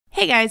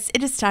Hey guys,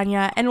 it is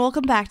Tanya, and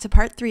welcome back to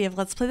part 3 of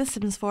Let's Play The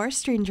Sims 4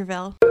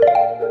 StrangerVille.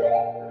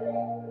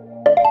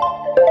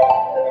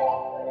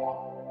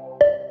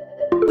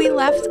 We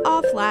left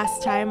off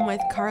last time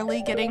with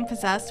Carly getting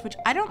possessed, which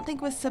I don't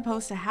think was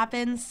supposed to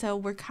happen, so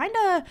we're kind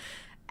of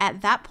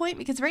at that point,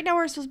 because right now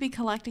we're supposed to be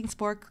collecting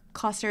spore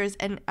clusters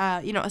and,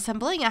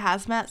 assembling a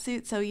hazmat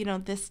suit, so,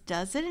 this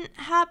doesn't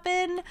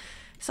happen.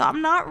 So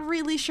I'm not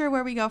really sure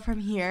where we go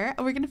from here.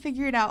 We're going to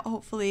figure it out,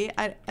 hopefully.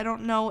 I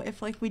don't know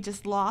if, we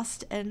just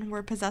lost and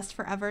we're possessed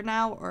forever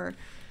now, or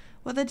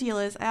what the deal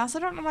is. I also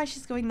don't know why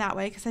she's going that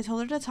way, because I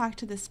told her to talk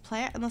to this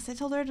plant, unless I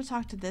told her to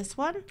talk to this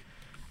one.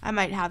 I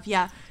might have,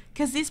 yeah.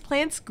 Because these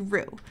plants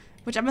grew,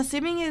 which I'm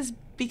assuming is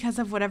because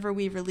of whatever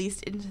we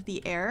released into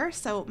the air.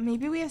 So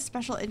maybe we have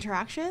special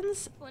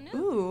interactions.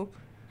 Ooh.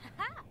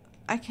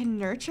 I can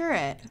nurture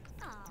it.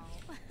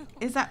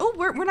 Is that... Oh,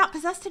 we're not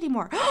possessed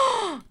anymore.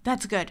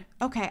 That's good.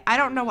 Okay, I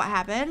don't know what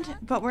happened,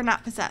 but we're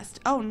not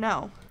possessed. Oh,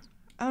 no.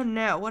 Oh,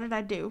 no. What did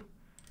I do?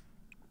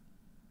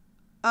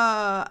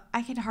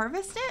 I can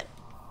harvest it?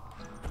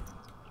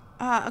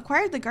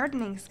 Acquired the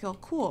gardening skill.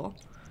 Cool.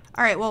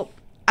 All right, well,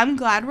 I'm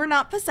glad we're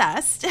not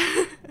possessed.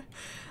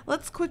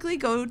 Let's quickly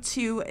go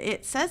to...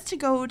 It says to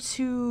go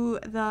to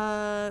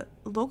the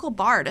local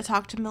bar to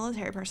talk to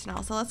military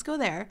personnel, so let's go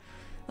there.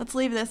 Let's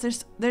leave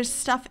this. There's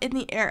stuff in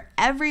the air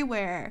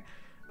everywhere.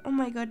 Oh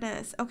my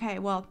goodness. Okay,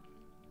 well,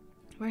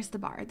 where's the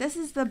bar? This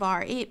is the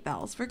bar, 8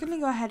 bells. We're gonna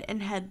go ahead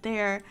and head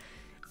there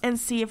and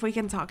see if we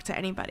can talk to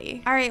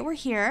anybody. All right, we're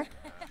here,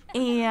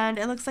 and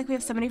it looks like we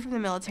have somebody from the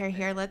military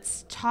here.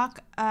 Let's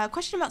talk,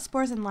 question about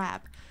spores in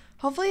lab.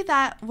 Hopefully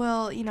that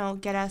will,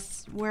 get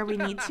us where we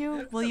need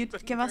to. Will you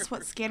give us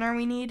what scanner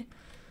we need?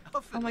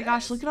 Oh my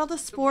gosh, look at all the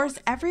spores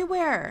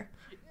everywhere.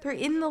 They're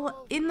in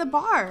the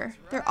bar.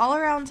 They're all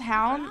around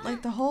town,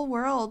 like the whole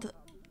world.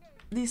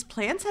 These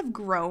plants have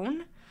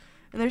grown.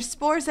 And there's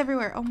spores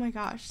everywhere. Oh my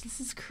gosh,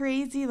 this is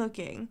crazy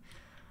looking.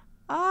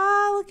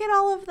 Oh, look at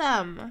all of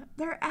them.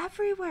 They're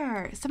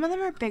everywhere. Some of them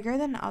are bigger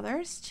than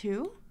others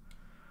too.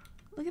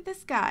 Look at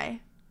this guy.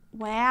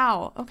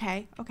 Wow.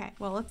 Okay.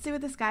 Well, let's see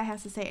what this guy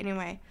has to say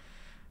anyway.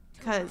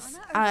 Because,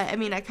 I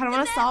kind of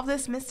want to solve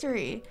this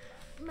mystery.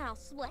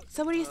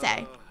 So what do you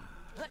say?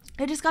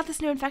 I just got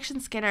this new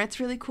infection scanner. It's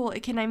really cool.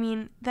 It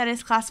can, that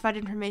is classified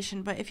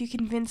information. But if you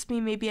convince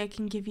me, maybe I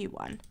can give you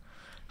one.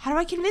 How do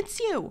I convince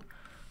you?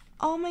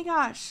 Oh my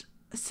gosh.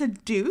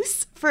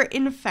 Seduce for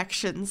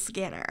infection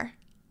scanner.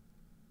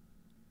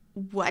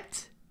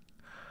 What?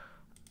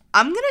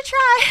 I'm gonna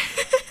try.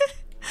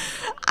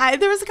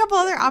 There was a couple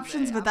other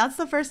options, but that's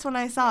the first one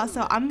I saw,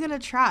 so I'm gonna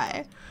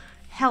try.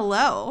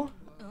 Hello.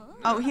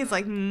 Oh, he's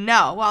like,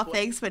 no. Well,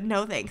 thanks, but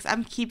no thanks.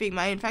 I'm keeping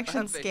my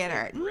infection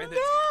scanner.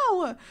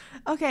 No.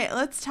 Okay,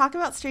 let's talk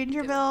about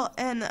StrangerVille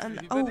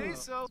and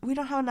oh, we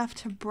don't have enough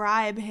to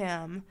bribe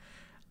him.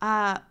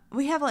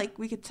 We have,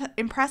 we could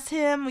impress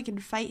him, we can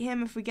fight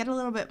him. If we get a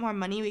little bit more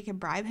money, we can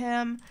bribe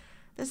him.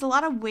 There's a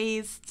lot of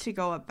ways to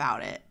go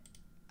about it.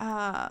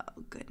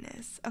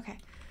 Goodness. Okay.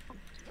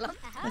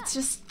 Let's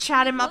just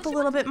chat him up a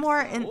little bit more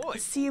and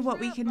see what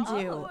we can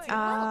do.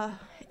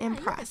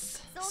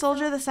 Impress.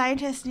 Soldier, the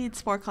scientist needs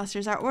spore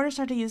clusters. Our orders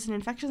are to use an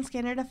infection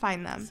scanner to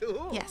find them.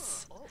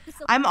 Yes.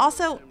 I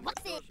also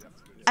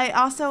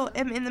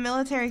am in the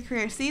military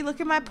career. See, look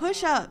at my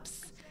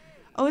push-ups.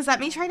 Oh, is that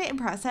me trying to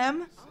impress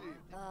him?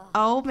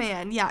 Oh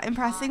man, yeah,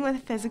 impressing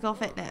with physical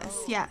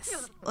fitness.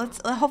 Yes,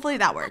 hopefully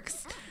that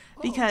works,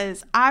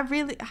 because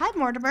hi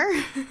Mortimer.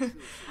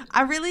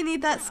 I really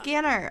need that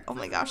scanner. Oh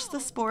my gosh, the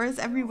spores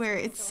everywhere.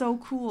 It's so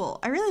cool.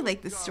 I really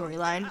like this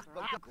storyline.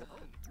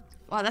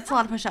 Wow, that's a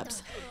lot of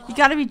push-ups. You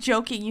gotta be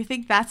joking. You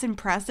think that's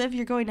impressive?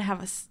 You're going to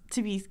have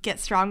get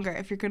stronger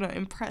if you're gonna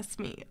impress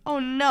me. Oh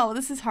no,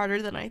 this is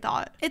harder than I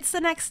thought. It's the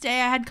next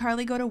day. I had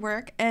Carly go to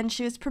work, and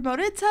she was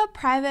promoted to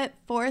private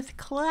 4th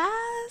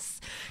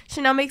class.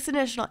 She now makes an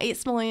additional 8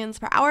 simoleons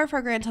per hour for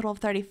a grand total of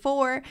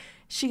 34.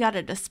 She got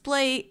a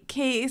display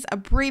case, a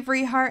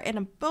bravery heart, and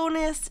a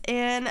bonus,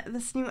 and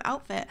this new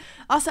outfit.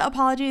 Also,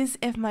 apologies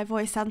if my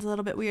voice sounds a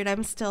little bit weird.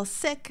 I'm still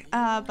sick,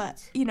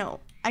 but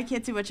I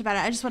can't do much about it.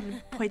 I just wanted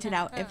to point it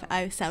out if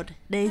I sound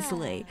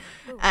nasally.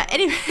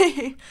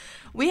 Anyway,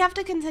 we have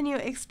to continue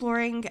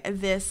exploring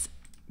this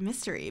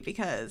mystery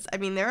because,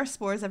 there are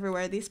spores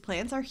everywhere. These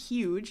plants are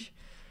huge.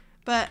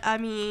 But,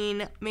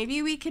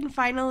 maybe we can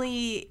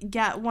finally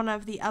get one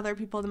of the other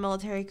people in the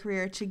military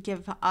career to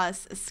give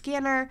us a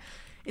scanner.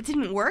 It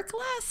didn't work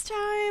last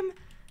time,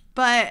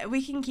 but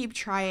we can keep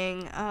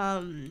trying.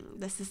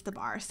 This is the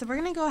bar. So we're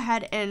going to go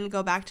ahead and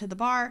go back to the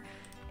bar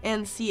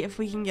and see if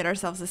we can get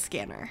ourselves a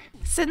scanner.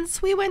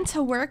 Since we went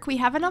to work, we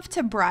have enough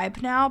to bribe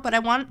now, but I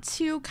want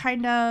to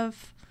kind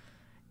of,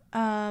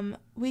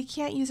 we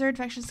can't use our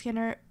infection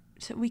scanner,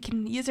 so we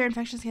can use our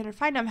infection scanner to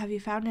find them. Have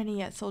you found any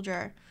yet,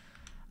 soldier?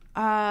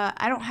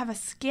 I don't have a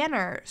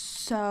scanner,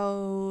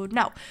 so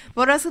no. But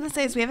what I was going to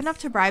say is we have enough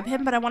to bribe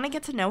him, but I want to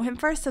get to know him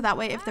first, so that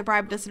way if the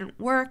bribe doesn't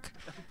work,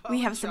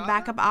 we have some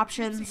backup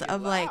options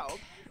of,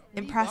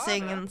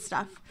 impressing and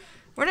stuff.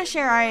 We're going to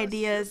share our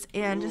ideas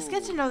and just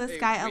get to know this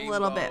guy a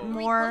little bit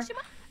more.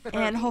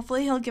 And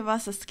hopefully he'll give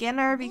us a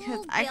scanner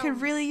because I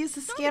could really use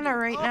a scanner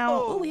right now.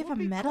 Oh, we have a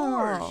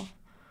medal.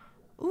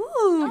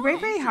 Ooh,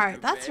 bravery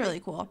heart. That's really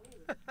cool.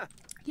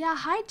 Yeah,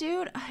 hi,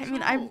 dude. I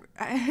mean,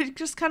 I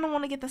just kind of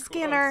want to get the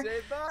scanner.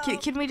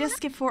 Can we just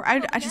skip forward?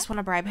 I just want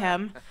to bribe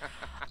him.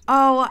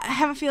 Oh, I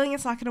have a feeling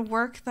it's not going to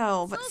work,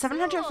 though. But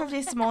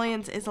 750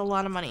 simoleons is a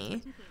lot of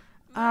money.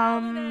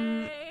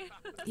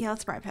 Yeah,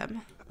 let's bribe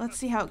him. Let's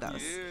see how it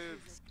goes.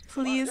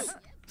 Please,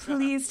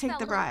 please take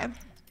the bribe.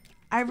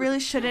 I really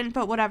shouldn't,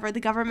 but whatever. The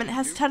government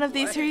has a ton of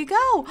these. Here you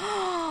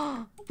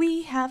go.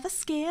 We have a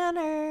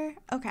scanner.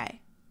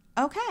 Okay.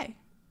 Okay.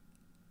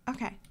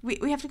 Okay.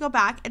 We have to go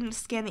back and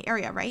scan the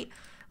area, right?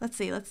 Let's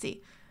see. Let's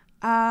see.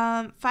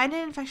 Find an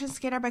infection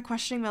scanner by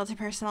questioning military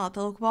personnel at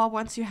the local wall.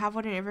 Once you have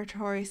one in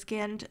inventory,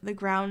 scanned the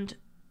ground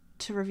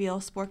to reveal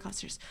spore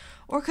clusters.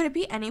 Or could it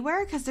be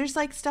anywhere? Because there's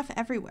like stuff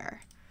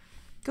everywhere.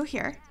 Go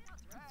here.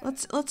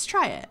 Let's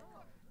try it.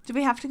 Do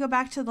we have to go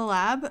back to the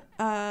lab?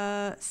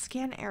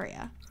 Scan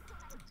area.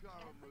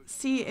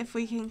 See if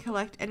we can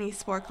collect any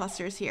spore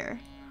clusters here.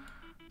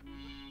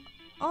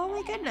 Oh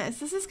my goodness,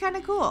 this is kind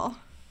of cool.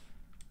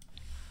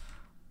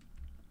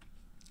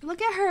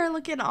 Look at her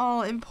looking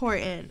all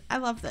important. I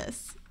love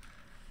this.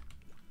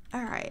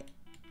 Alright.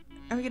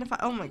 Are we gonna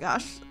find, oh my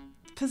gosh.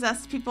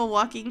 Possessed people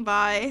walking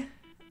by.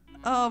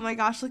 Oh my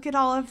gosh, look at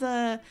all of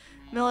the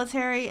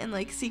military and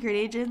like secret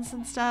agents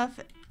and stuff.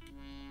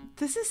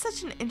 This is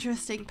such an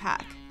interesting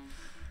pack.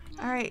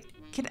 Alright,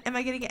 am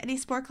I gonna get any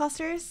spore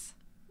clusters?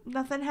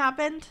 Nothing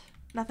happened?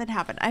 Nothing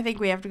happened. I think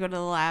we have to go to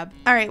the lab.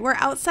 Alright, we're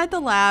outside the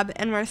lab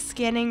and we're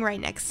scanning right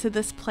next to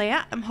this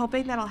plant. I'm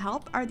hoping that'll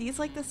help. Are these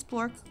like the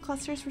spore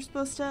clusters we're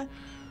supposed to...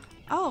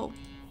 Oh.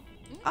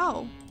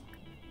 Oh.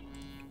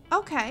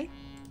 Okay.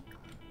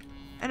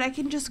 And I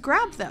can just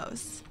grab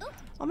those.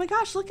 Oh my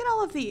gosh, look at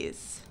all of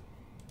these.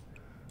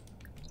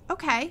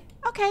 Okay.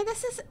 Okay,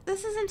 this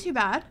isn't too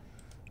bad.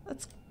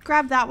 Let's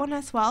grab that one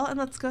as well and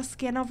let's go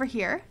scan over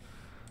here.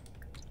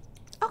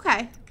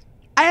 Okay.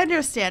 I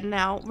understand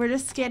now. We're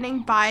just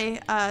scanning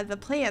by the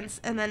plants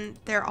and then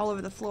they're all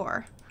over the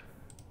floor.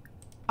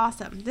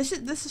 Awesome.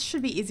 This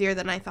should be easier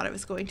than I thought it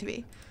was going to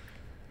be.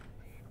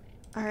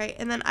 Alright,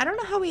 and then I don't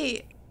know how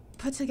we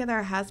put together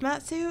a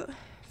hazmat suit.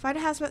 Find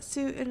a hazmat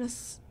suit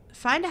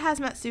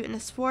in a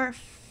spore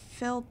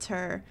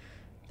filter.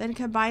 Then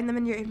combine them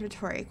in your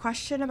inventory.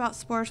 Question about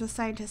spores with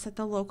scientists at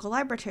the local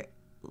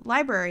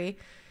library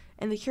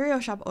and the curio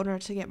shop owner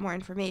to get more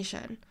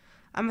information.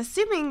 I'm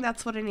assuming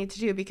that's what I need to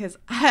do because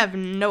I have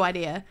no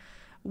idea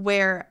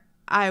where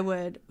I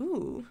would...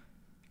 Ooh.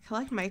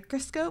 Collect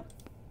microscope?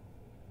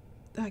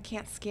 Oh, I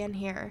can't scan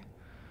here.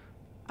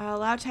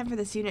 Allow time for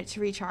this unit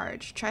to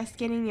recharge. Try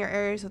scanning your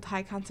areas with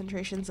high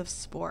concentrations of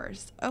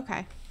spores.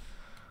 Okay.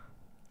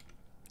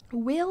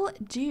 Will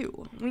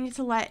do. We need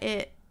to let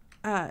it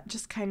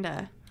just kind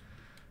of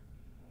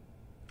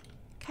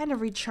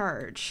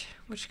recharge,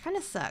 which kind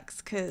of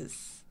sucks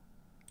because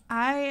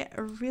I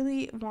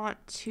really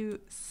want to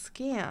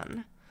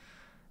scan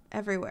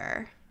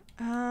everywhere.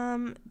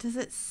 Does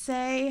it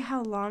say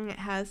how long it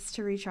has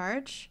to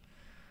recharge?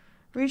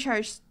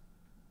 Recharge.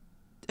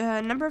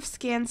 Number of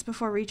scans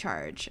before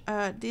recharge.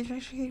 The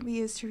infection can be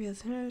used to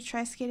reveal.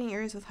 Try scanning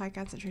areas with high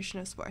concentration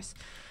of spores.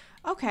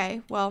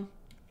 Okay, well,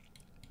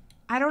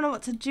 I don't know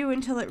what to do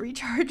until it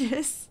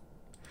recharges.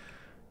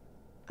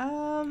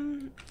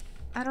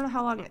 I don't know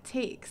how long it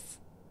takes.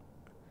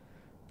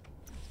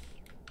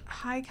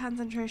 High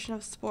concentration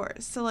of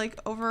spores. So like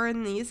over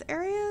in these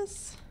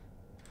areas?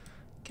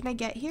 Can I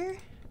get here?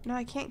 No,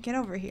 I can't get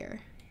over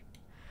here.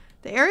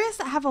 The areas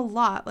that have a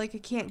lot, like I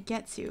can't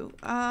get to.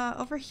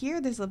 Over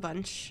here there's a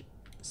bunch.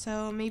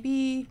 So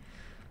maybe...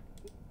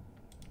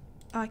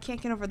 Oh, I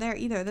can't get over there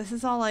either. This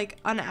is all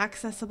like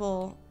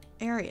unaccessible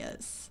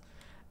areas.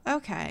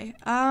 Okay.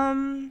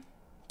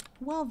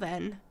 Well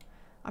then.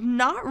 I'm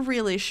not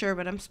really sure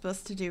what I'm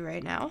supposed to do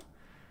right now.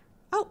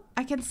 Oh,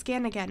 I can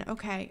scan again.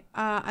 Okay.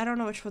 I don't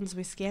know which ones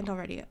we scanned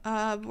already.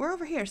 We're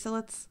over here, so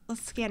let's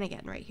scan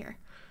again right here.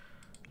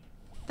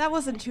 That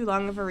wasn't too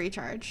long of a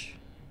recharge.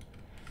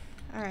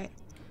 Alright.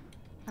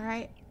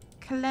 Alright.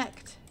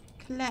 Collect.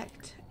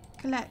 Collect.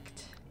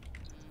 Collect.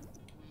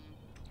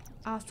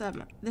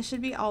 Awesome. This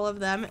should be all of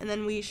them, and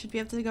then we should be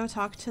able to go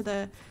talk to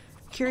the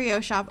curio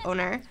shop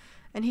owner,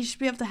 and he should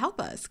be able to help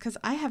us, because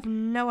I have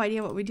no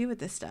idea what we do with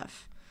this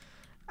stuff.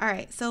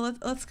 Alright, so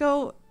let's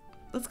go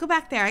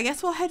back there. I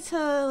guess we'll head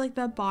to like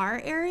the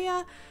bar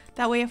area.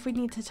 That way if we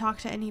need to talk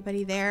to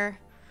anybody there,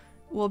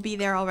 we'll be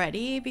there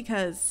already,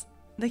 because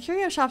the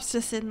curio shop's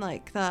just in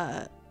like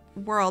the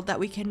world that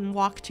we can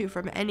walk to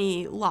from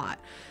any lot.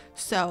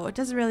 So it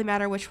doesn't really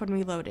matter which one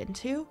we load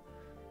into.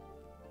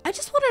 I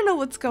just want to know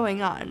what's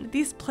going on.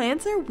 These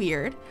plants are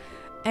weird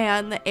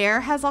and the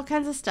air has all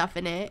kinds of stuff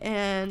in it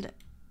and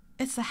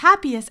it's the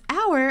happiest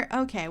hour.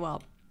 Okay,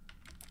 well,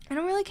 I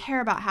don't really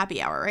care about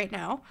happy hour right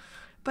now,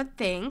 but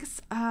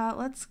thanks.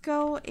 Let's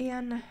go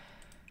and...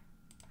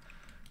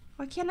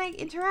 Why can't I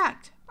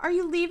interact? Are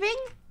you leaving?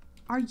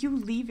 Are you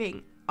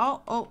leaving?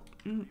 Oh,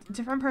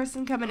 different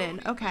person coming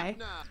in. Okay.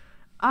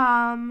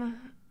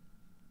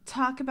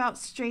 talk about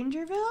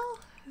Strangerville?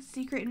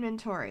 Secret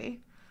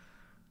inventory.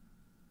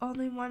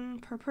 Only one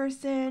per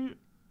person.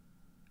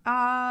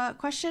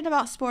 Question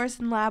about spores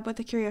in lab with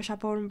the curio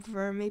shop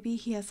owner. Maybe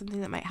he has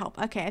something that might help.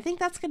 Okay, I think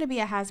that's gonna be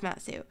a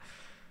hazmat suit.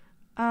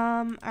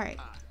 Alright.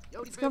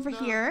 Let's go over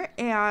here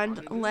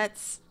and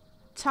let's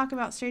talk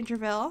about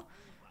Strangerville.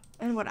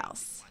 And what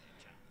else?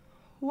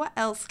 What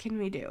else can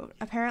we do?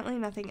 Apparently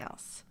nothing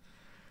else.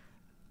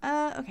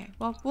 Okay,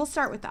 well, we'll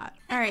start with that.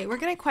 Alright, we're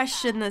gonna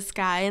question this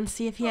guy and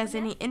see if he has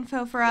any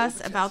info for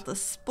us about the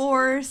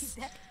spores.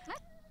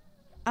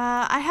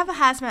 I have a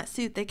hazmat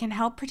suit that can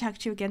help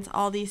protect you against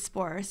all these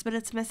spores, but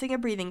it's missing a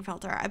breathing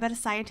filter. I bet a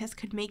scientist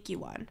could make you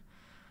one.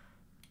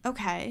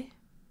 Okay.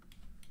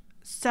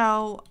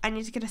 So, I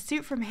need to get a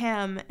suit from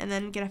him and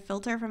then get a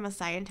filter from a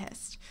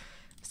scientist.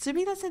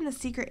 Assuming that's in the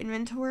secret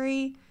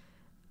inventory.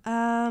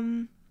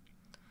 Alright,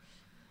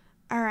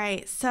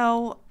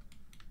 so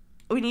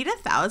we need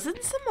 1,000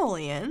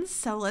 simoleons.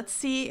 So let's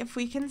see if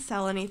we can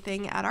sell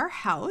anything at our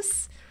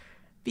house,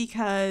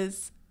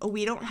 because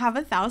we don't have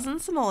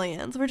 1,000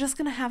 simoleons. We're just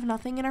gonna have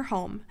nothing in our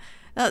home.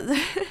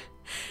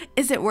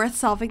 Is it worth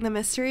solving the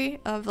mystery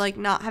of like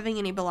not having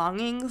any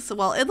belongings?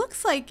 Well, it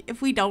looks like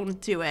if we don't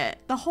do it,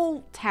 the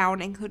whole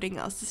town, including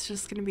us, is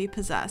just gonna be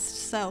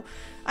possessed. So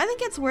I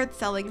think it's worth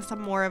selling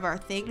some more of our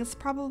things,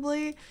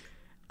 probably.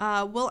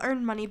 We'll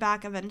earn money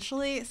back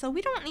eventually. So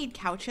we don't need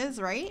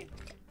couches, right?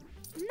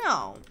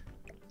 No.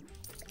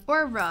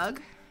 Or a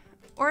rug.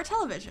 Or a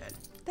television.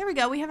 There we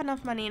go. We have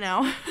enough money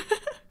now.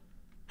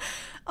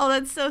 Oh,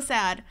 that's so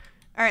sad.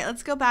 All right,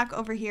 let's go back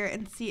over here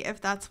and see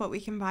if that's what we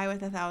can buy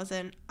with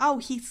 1,000. Oh,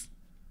 he's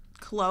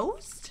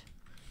closed?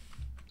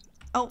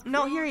 Oh,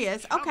 no, here he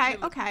is. Okay,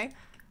 okay.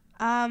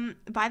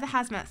 Buy the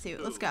hazmat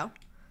suit. Let's go.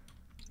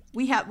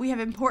 We have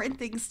important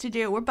things to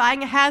do. We're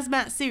buying a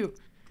hazmat suit.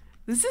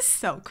 This is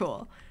so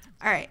cool.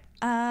 All right,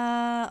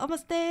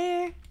 almost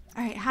there.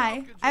 All right,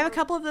 hi. I have a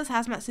couple of those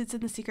hazmat suits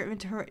in the secret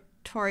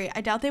inventory.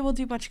 I doubt they will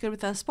do much good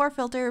with a spore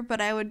filter,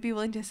 but I would be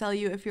willing to sell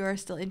you if you are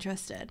still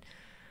interested.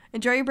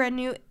 Enjoy your brand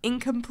new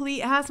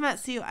incomplete hazmat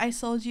suit. I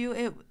told you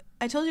it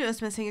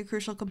was missing a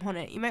crucial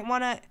component. You might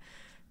want to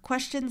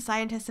question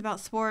scientists about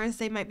spores.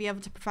 They might be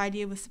able to provide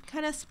you with some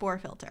kind of spore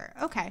filter.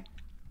 Okay.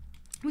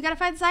 We gotta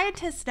find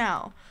scientists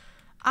now.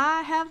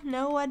 I have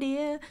no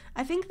idea.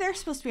 I think they're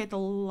supposed to be at the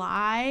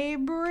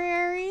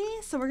library,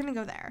 so we're gonna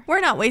go there. We're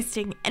not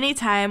wasting any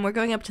time. We're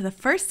going up to the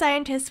first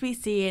scientist we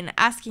see and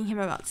asking him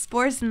about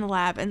spores in the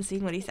lab and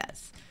seeing what he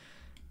says.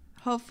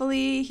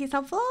 Hopefully he's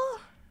helpful.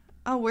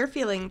 Oh, we're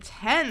feeling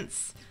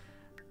tense.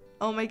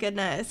 Oh my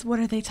goodness.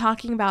 What are they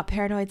talking about?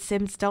 Paranoid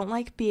Sims don't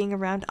like being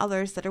around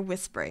others that are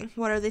whispering.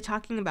 What are they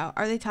talking about?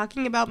 Are they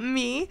talking about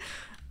me?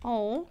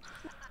 Oh.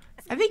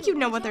 I think you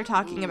know what they're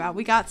talking about.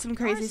 We got some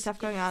crazy stuff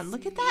going on.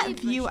 Look at that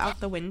view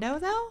out the window,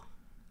 though.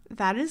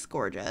 That is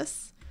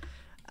gorgeous.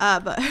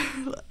 But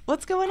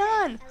what's going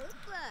on?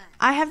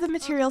 I have the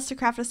materials to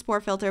craft a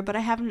spore filter, but I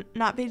have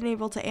not been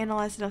able to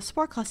analyze enough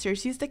spore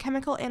clusters. Use the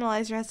chemical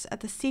analyzers at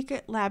the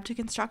secret lab to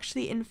construct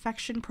the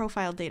infection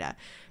profile data.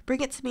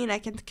 Bring it to me and I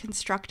can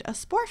construct a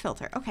spore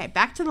filter. Okay,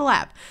 back to the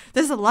lab.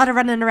 There's a lot of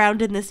running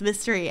around in this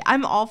mystery.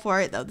 I'm all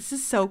for it, though. This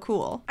is so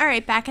cool. All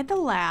right, back at the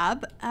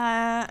lab.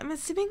 I'm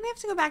assuming we have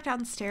to go back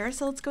downstairs,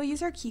 so let's go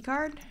use our key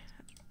card.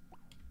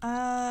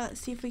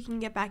 See if we can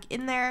get back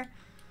in there,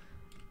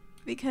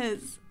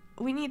 because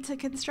we need to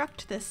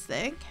construct this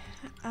thing.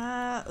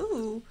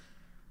 Ooh.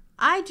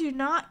 I do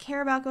not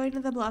care about going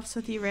to the bluffs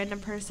with you, random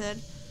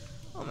person.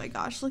 Oh my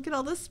gosh, look at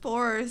all the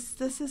spores.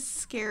 This is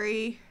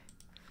scary.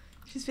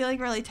 She's feeling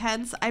really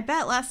tense. I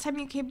bet last time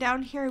you came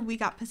down here, we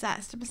got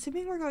possessed. I'm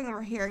assuming we're going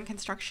over here and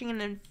constructing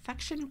an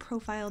infection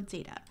profile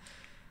data.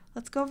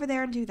 Let's go over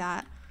there and do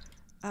that.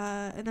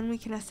 And then we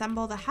can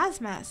assemble the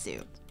hazmat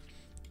suit.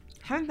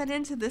 Haven't been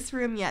into this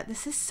room yet.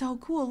 This is so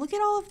cool. Look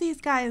at all of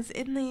these guys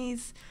in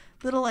these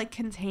little like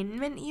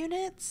containment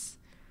units.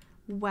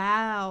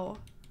 Wow.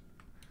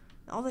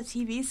 All the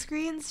TV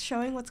screens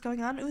showing what's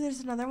going on. Ooh, there's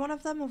another one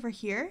of them over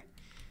here.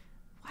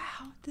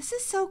 Wow, this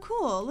is so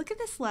cool. Look at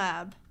this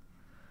lab.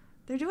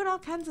 They're doing all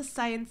kinds of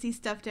sciencey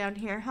stuff down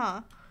here,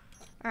 huh?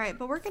 All right,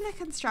 but we're gonna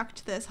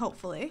construct this,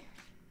 hopefully.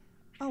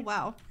 Oh,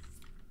 wow.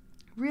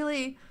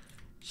 Really,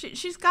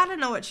 she's gotta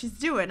know what she's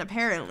doing,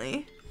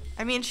 apparently.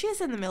 I mean, she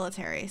is in the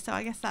military, so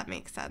I guess that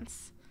makes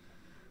sense.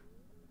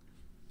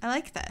 I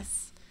like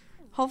this.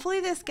 Hopefully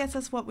this gets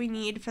us what we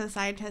need for the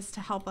scientists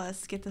to help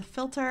us get the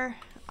filter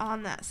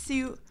on that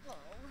suit.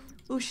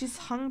 Ooh, she's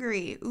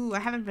hungry. Ooh, I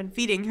haven't been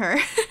feeding her.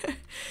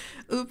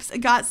 Oops, I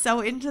got so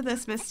into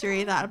this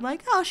mystery that I'm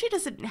like, oh, she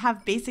doesn't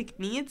have basic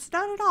needs.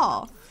 Not at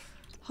all.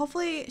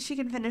 Hopefully she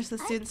can finish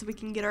this soon so we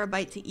can get her a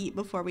bite to eat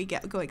before we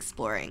go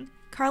exploring.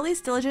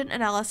 Carly's diligent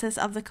analysis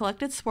of the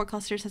collected spore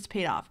clusters has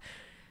paid off.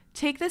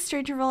 Take the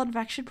Strangerville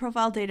infection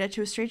profile data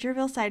to a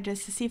Strangerville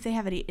scientist to see if they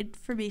have any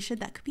information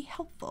that could be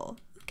helpful.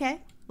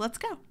 Okay, let's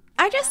go.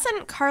 I just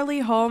sent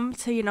Carly home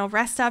to, you know,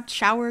 rest up,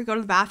 shower, go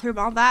to the bathroom,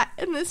 all that,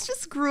 and this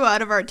just grew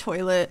out of our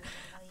toilet.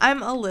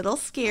 I'm a little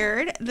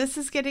scared. This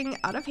is getting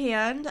out of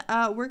hand.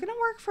 We're gonna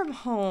work from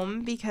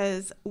home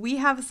because we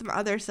have some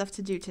other stuff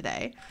to do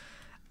today.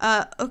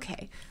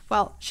 Okay.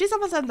 Well, she's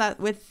almost done that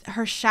with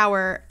her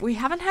shower. We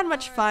haven't had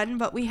much fun,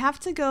 but we have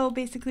to go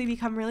basically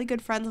become really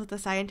good friends with the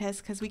scientists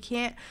because we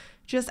can't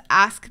just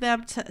ask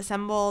them to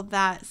assemble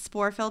that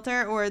spore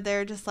filter, or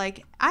they're just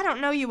like, I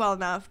don't know you well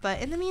enough.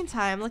 But in the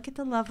meantime, look at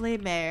the lovely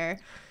mayor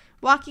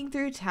walking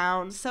through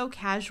town so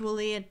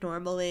casually and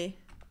normally.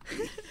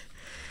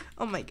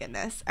 Oh my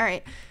goodness. All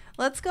right,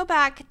 let's go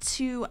back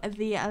to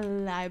the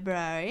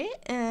library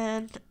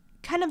and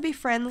kind of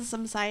befriend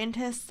some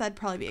scientists. That'd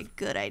probably be a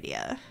good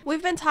idea.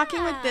 We've been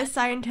talking with this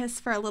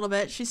scientist for a little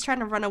bit. She's trying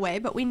to run away,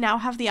 but we now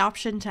have the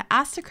option to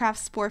ask to craft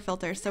spore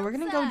filters. So we're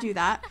going to go do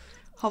that,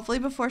 hopefully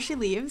before she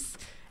leaves,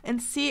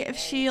 and see if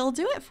she'll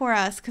do it for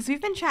us because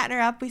we've been chatting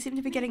her up. We seem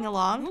to be getting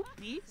along.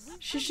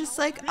 She's just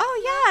like,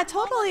 oh yeah,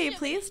 totally.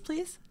 Please,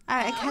 please.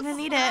 I kind of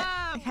need it.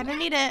 I kind of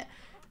need it.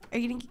 Are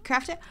you going to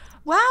craft it?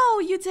 Wow,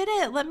 you did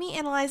it. Let me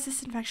analyze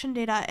this infection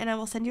data and I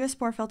will send you a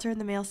spore filter in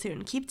the mail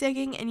soon. Keep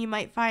digging and you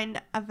might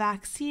find a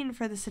vaccine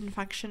for this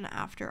infection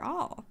after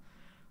all.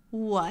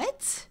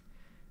 What?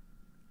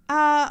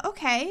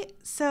 Okay.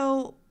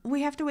 So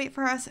we have to wait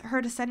for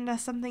her to send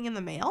us something in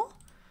the mail?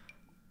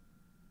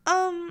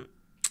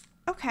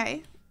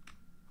 Okay.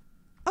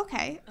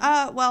 Okay.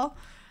 Well,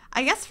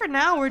 I guess for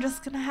now we're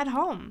just gonna head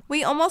home.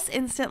 We almost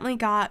instantly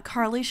got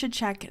Carly should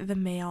check the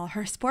mail.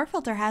 Her spore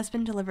filter has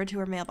been delivered to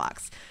her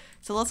mailbox.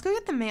 So let's go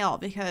get the mail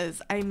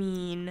because, I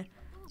mean,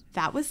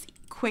 that was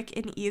quick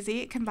and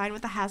easy combined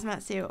with the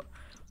hazmat suit.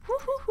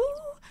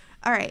 Woo-hoo-hoo.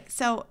 All right,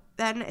 so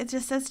then it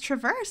just says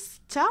traverse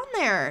down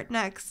there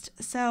next.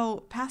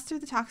 So pass through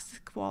the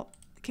toxic wall.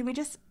 Can we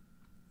just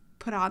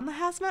put on the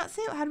hazmat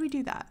suit? How do we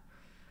do that?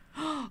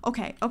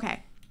 Okay,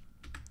 okay.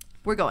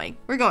 We're going.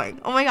 We're going.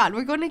 Oh my god,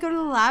 we're going to go to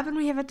the lab and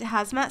we have a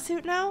hazmat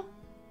suit now?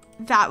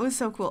 That was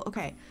so cool.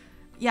 Okay.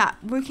 Yeah,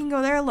 we can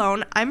go there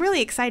alone. I'm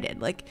really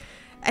excited. Like,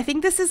 I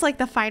think this is like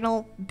the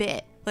final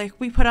bit. Like,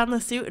 we put on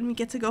the suit and we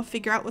get to go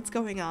figure out what's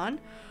going on.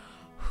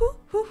 Whoo,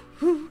 whoo,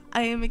 whoo.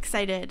 I am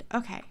excited.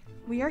 Okay,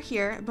 we are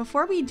here.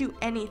 Before we do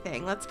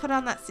anything, let's put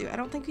on that suit. I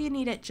don't think we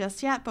need it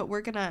just yet, but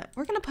we're gonna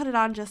put it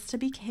on just to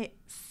be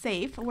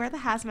safe. Wear the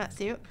hazmat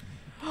suit.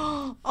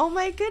 Oh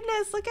my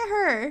goodness, look at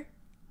her.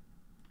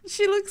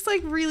 She looks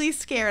like really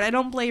scared. I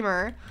don't blame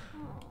her.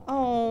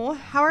 Oh,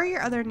 how are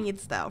your other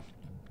needs though?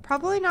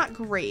 Probably not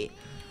great.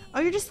 Oh,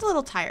 you're just a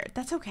little tired.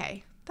 That's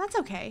okay. That's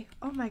okay.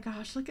 Oh my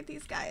gosh, look at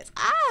these guys.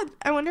 Ah,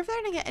 I wonder if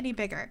they're gonna get any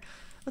bigger.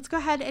 Let's go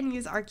ahead and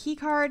use our key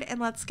card and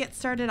let's get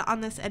started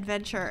on this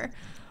adventure.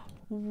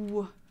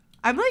 Ooh,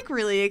 I'm like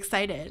really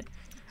excited.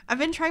 I've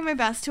been trying my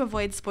best to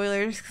avoid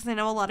spoilers because I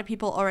know a lot of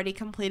people already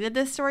completed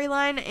this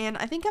storyline and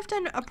I think I've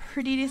done a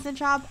pretty decent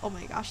job. Oh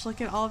my gosh,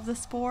 look at all of the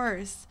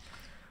spores.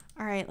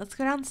 All right, let's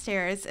go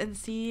downstairs and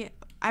see.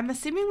 I'm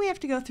assuming we have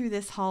to go through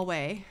this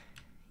hallway.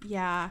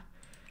 Yeah,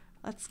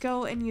 let's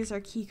go and use our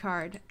key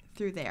card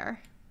through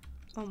there.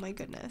 Oh my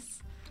goodness.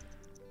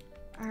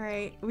 All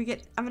right,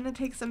 I'm gonna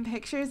take some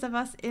pictures of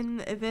us in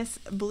this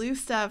blue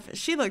stuff.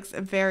 She looks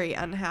very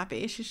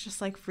unhappy. She's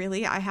just like,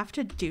 really? I have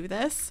to do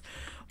this?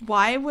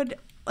 Why would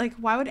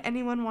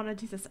anyone want to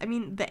do this? I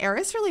mean, the air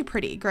is really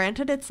pretty.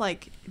 Granted, it's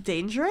like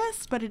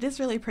dangerous, but it is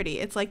really pretty.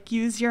 It's like,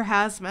 use your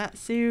hazmat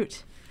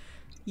suit.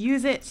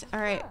 Use it. All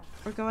right,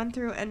 we're going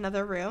through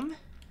another room.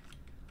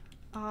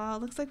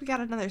 Looks like we got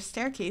another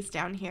staircase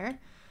down here.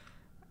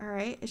 All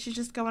right, is she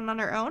just going on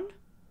her own?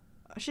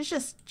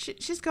 She's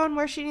going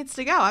where she needs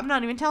to go. I'm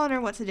not even telling her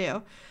what to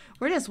do.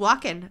 We're just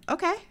walking.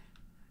 Okay.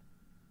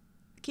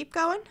 Keep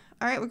going.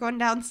 All right, we're going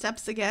down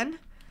steps again.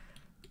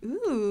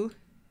 Ooh,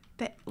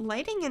 the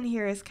lighting in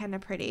here is kind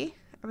of pretty.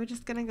 Are we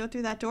just gonna go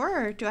through that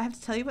door, or do I have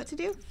to tell you what to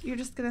do? You're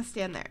just gonna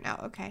stand there now.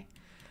 Okay.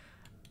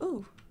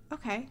 Ooh,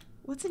 okay.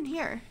 What's in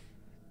here?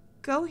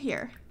 Go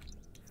here.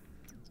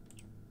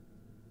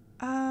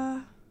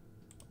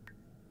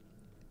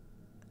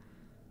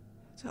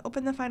 So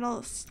open the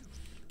final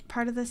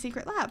part of the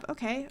secret lab.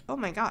 Okay. Oh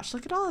my gosh,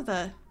 look at all of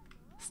the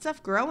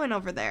stuff growing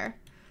over there.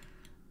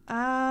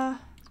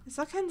 There's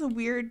all kinds of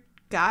weird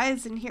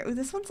guys in here. Ooh,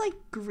 this one's like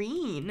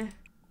green.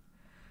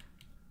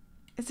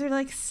 Is there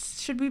like,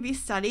 should we be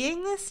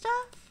studying this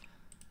stuff?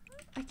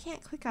 I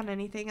can't click on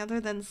anything other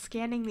than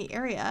scanning the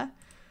area.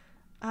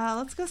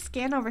 Let's go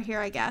scan over here,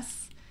 I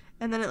guess.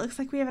 And then it looks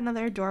like we have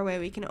another doorway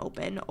we can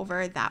open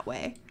over that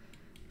way.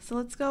 So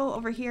let's go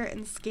over here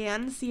and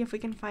scan, see if we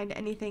can find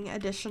anything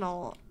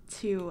additional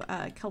to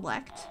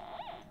collect.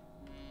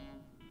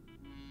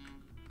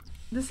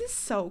 This is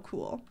so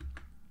cool.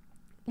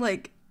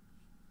 Like,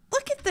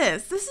 look at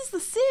this. This is The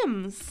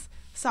Sims.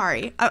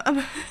 Sorry.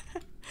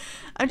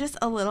 I'm just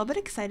a little bit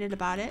excited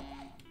about it.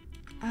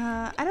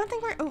 I don't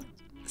think oh,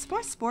 it's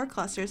more spore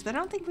clusters, but I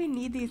don't think we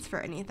need these for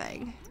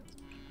anything.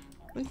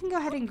 We can go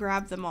ahead and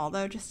grab them all,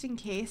 though, just in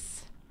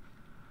case.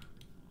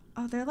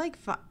 Oh, they're like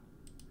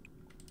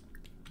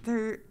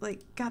they're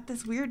like got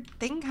this weird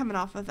thing coming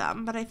off of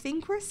them, but I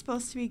think we're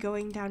supposed to be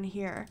going down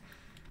here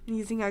and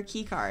using our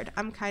key card.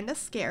 I'm kind of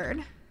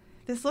scared.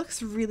 This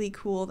looks really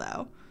cool,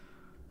 though.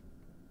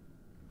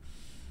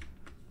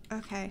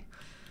 Okay.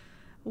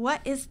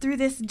 What is through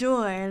this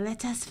door?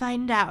 Let us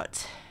find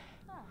out.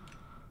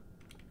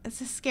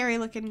 It's a scary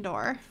looking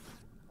door.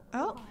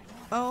 Oh.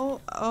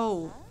 Oh.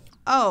 Oh.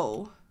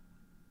 Oh.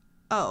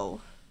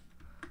 Oh.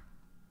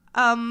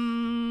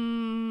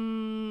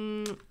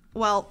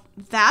 Well,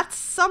 that's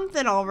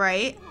something, all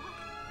right.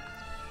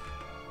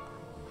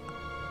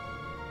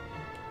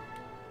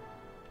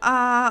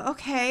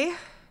 Okay.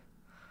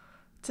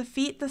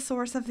 Defeat the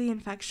source of the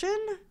infection?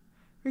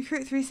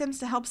 Recruit 3 Sims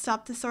to help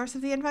stop the source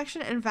of the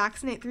infection and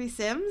vaccinate 3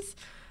 Sims?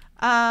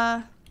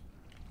 I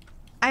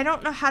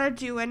don't know how to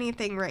do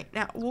anything right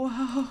now.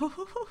 Whoa.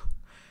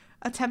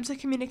 Attempt to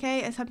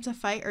communicate, attempt to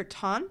fight, or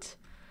taunt?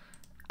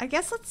 I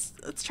guess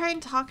let's try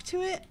and talk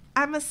to it.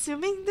 I'm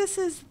assuming this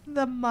is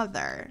the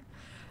mother.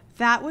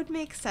 That would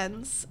make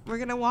sense. We're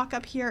gonna walk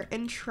up here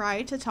and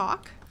try to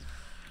talk,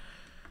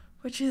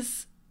 which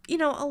is, you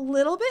know, a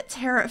little bit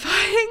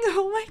terrifying.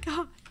 Oh my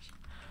gosh.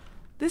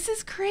 This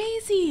is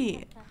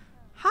crazy.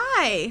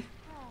 Hi.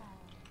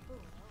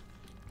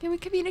 Can we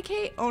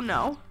communicate? Oh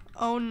no.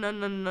 Oh no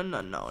no no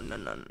no no no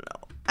no no.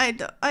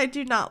 I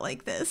do not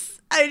like this.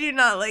 I do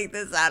not like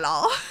this at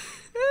all.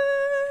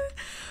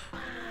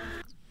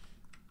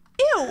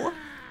 Ew.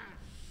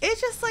 It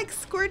just like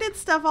squirted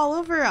stuff all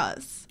over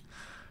us.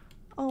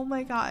 Oh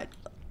my god.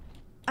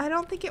 I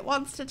don't think it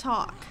wants to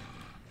talk.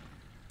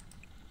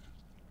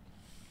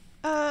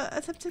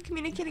 Attempt to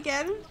communicate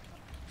again?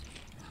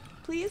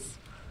 Please?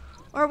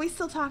 Or are we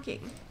still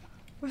talking?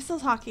 We're still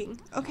talking.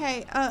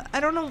 Okay, I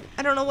don't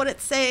know what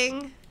it's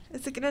saying.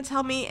 Is it gonna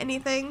tell me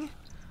anything?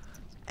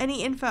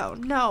 Any info?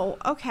 No.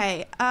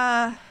 Okay,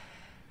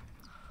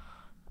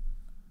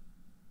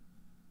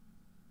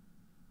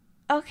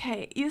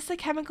 okay, use the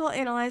chemical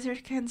analyzer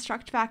to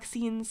construct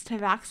vaccines to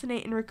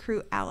vaccinate and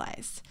recruit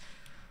allies.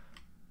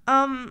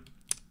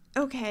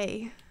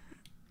 Okay.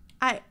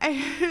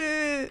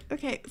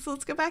 Okay, so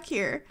let's go back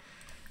here.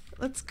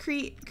 Let's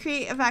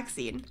create a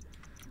vaccine.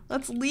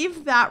 Let's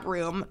leave that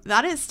room.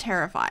 That is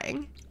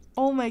terrifying.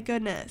 Oh my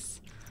goodness.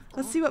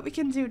 Let's see what we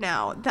can do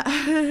now.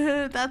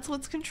 That's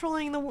what's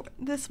controlling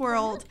this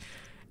world.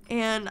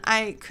 And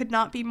I could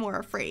not be more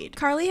afraid.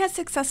 Carly has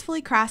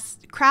successfully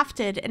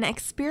crafted an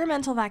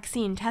experimental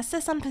vaccine. Test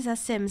this on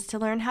possessed Sims to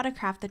learn how to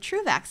craft the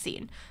true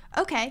vaccine.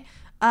 Okay,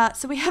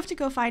 so we have to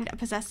go find a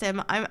possessed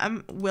Sim.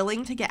 I'm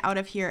willing to get out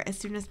of here as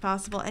soon as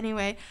possible.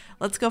 Anyway,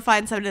 let's go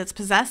find somebody that's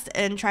possessed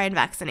and try and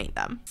vaccinate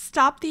them.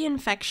 Stop the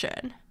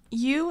infection.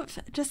 You've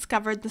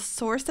discovered the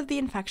source of the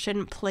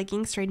infection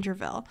plaguing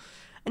StrangerVille.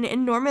 An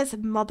enormous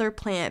mother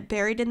plant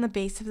buried in the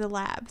base of the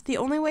lab. The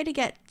only way to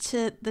get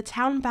to the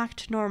town back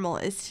to normal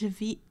is to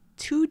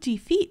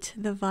defeat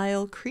the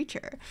vile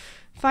creature.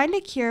 Find a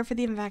cure for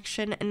the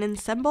infection and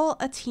assemble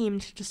a team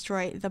to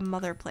destroy the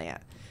mother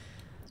plant.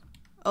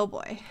 Oh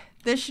boy.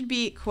 This should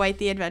be quite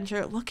the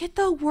adventure. Look at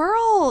the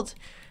world!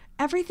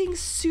 Everything's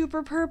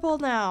super purple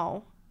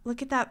now.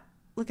 Look at that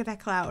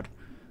cloud.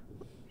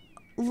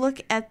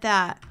 Look at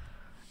that.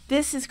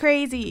 This is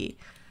crazy.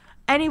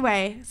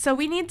 Anyway, so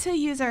we need to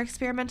use our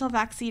experimental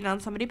vaccine on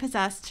somebody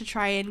possessed to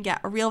try and get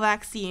a real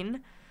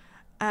vaccine.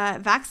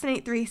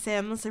 Vaccinate 3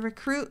 Sims,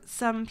 recruit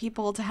some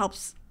people to help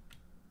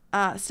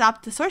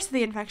stop the source of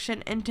the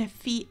infection, and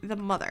defeat the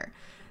mother.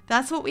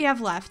 That's what we have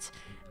left.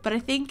 But I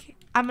think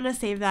I'm going to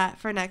save that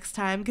for next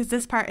time because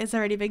this part has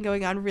already been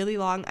going on really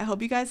long. I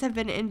hope you guys have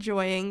been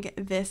enjoying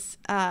this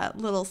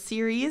little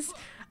series.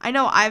 I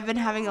know I've been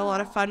having a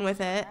lot of fun with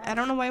it. I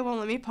don't know why it won't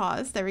let me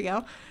pause. There we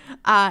go.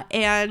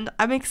 And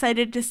I'm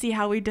excited to see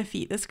how we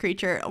defeat this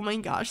creature. Oh my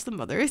gosh, the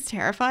mother is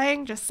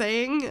terrifying. Just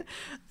saying.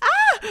 Ah!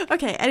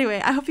 Okay,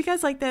 anyway, I hope you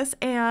guys like this.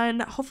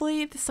 And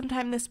hopefully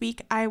sometime this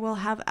week I will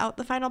have out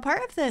the final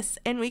part of this.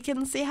 And we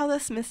can see how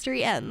this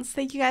mystery ends.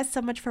 Thank you guys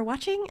so much for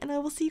watching. And I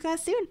will see you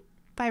guys soon.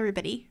 Bye,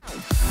 everybody.